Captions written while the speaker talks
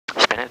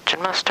Spinach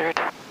and mustard.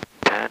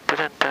 Dun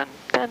dun dun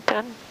dun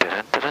dun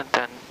dun dun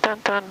dun dun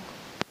dun.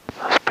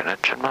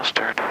 Spinach and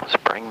mustard.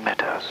 Spring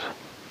Meadows.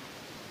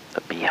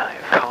 The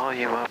Beehive. Call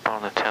you up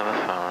on the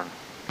telephone.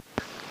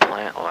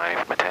 Plant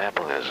life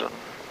metabolism.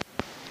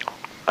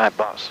 I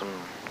bought some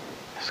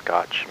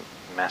Scotch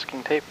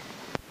masking tape.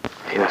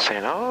 He was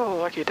saying, oh,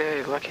 lucky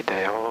day,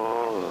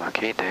 oh,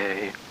 lucky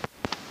day.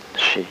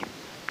 She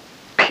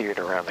peered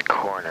around the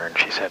corner and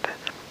she said,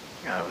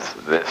 oh,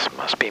 this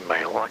must be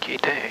my lucky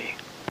day.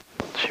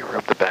 She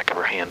rubbed the back of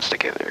her hands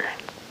together,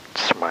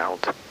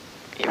 smiled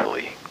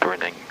evilly,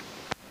 grinning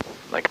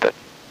like the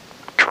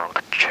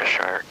drunk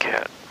Cheshire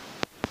cat.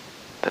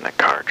 Then a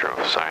car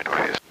drove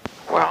sideways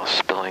while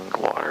spilling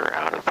water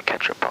out of the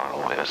ketchup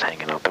bottle that was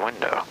hanging out the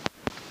window.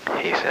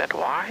 He said,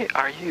 why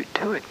are you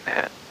doing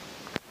that?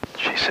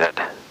 She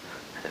said,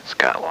 it's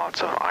got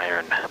lots of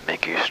iron,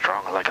 make you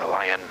strong like a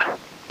lion.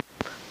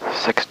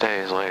 6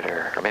 days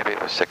later, or maybe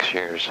it was 6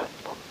 years,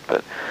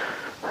 but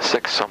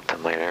 6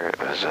 something later, it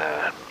was